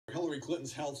Hillary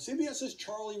Clinton's health, CBS's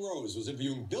Charlie Rose was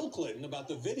interviewing Bill Clinton about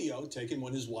the video taken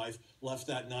when his wife left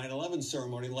that 9/11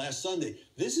 ceremony last Sunday.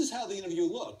 This is how the interview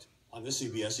looked on the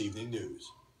CBS Evening News.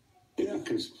 Yeah,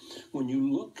 because when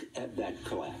you look at that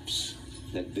collapse,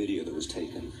 that video that was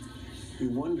taken, you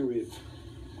wonder if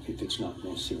it's not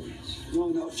more serious. No,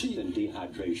 than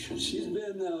dehydration. She's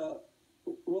been,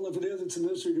 well, if it is, it's a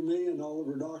mystery to me and all of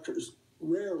her doctors.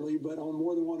 Rarely, but on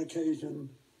more than one occasion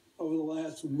over the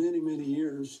last many, many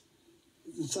years,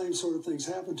 the same sort of things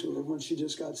happened to her when she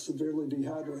just got severely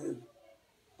dehydrated.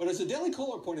 But as the Daily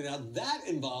Caller pointed out, that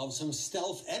involved some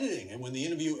stealth editing. And when the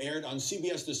interview aired on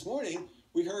CBS this morning,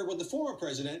 we heard what the former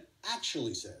president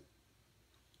actually said.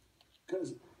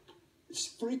 Because it's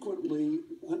frequently,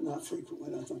 not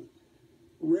frequently, I think,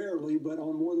 rarely, but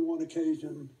on more than one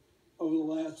occasion over the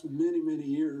last many, many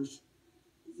years,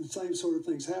 the same sort of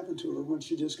things happened to her when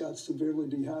she just got severely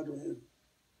dehydrated.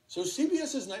 So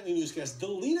CBS's nightly newscast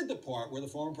deleted the part where the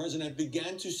former president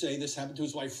began to say this happened to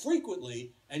his wife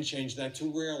frequently and changed that to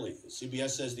rarely.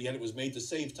 CBS says the edit was made to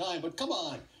save time, but come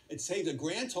on, it saved a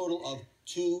grand total of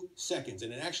 2 seconds,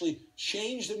 and it actually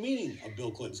changed the meaning of Bill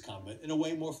Clinton's comment in a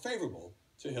way more favorable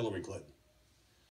to Hillary Clinton.